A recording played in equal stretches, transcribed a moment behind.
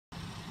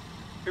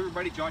Hey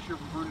everybody, Josh here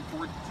from Virden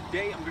Ford.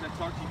 Today I'm going to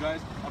talk to you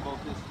guys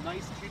about this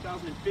nice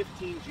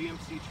 2015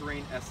 GMC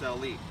Terrain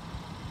SLE.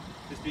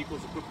 This vehicle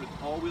is equipped with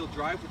all-wheel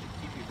drive, which will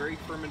keep you very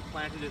firm and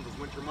planted in those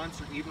winter months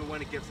or even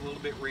when it gets a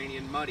little bit rainy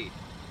and muddy.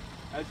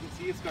 As you can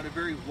see, it's got a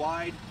very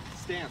wide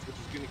stance, which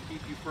is going to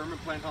keep you firm and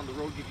planted on the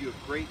road, give you a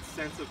great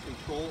sense of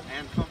control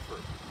and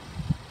comfort.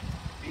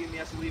 Being the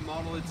SLE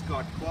model, it's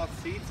got cloth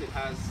seats, it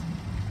has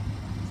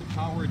some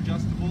power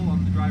adjustable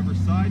on the driver's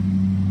side.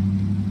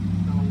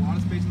 A lot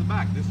of space in the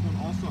back. This one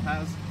also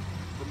has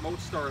remote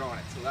start on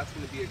it, so that's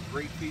going to be a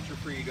great feature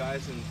for you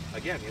guys, and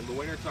again in the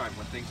winter time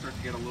when things start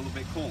to get a little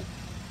bit cold.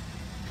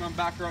 Come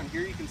back around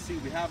here, you can see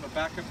we have a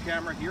backup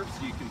camera here,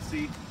 so you can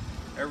see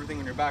everything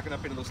when you're backing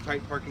up into those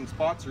tight parking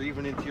spots or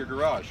even into your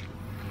garage.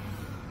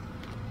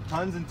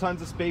 Tons and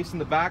tons of space in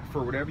the back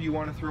for whatever you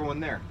want to throw in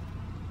there.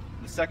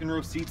 The second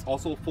row seats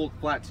also fold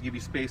flat to give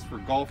you space for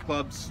golf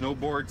clubs,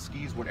 snowboard,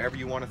 skis, whatever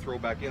you want to throw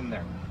back in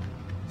there.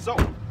 So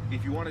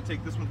if you want to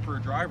take this one for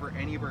a drive or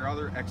any of our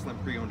other excellent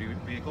pre-owned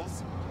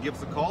vehicles, give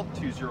us a call,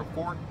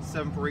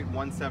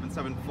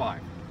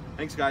 204-748-1775.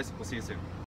 Thanks guys, we'll see you soon.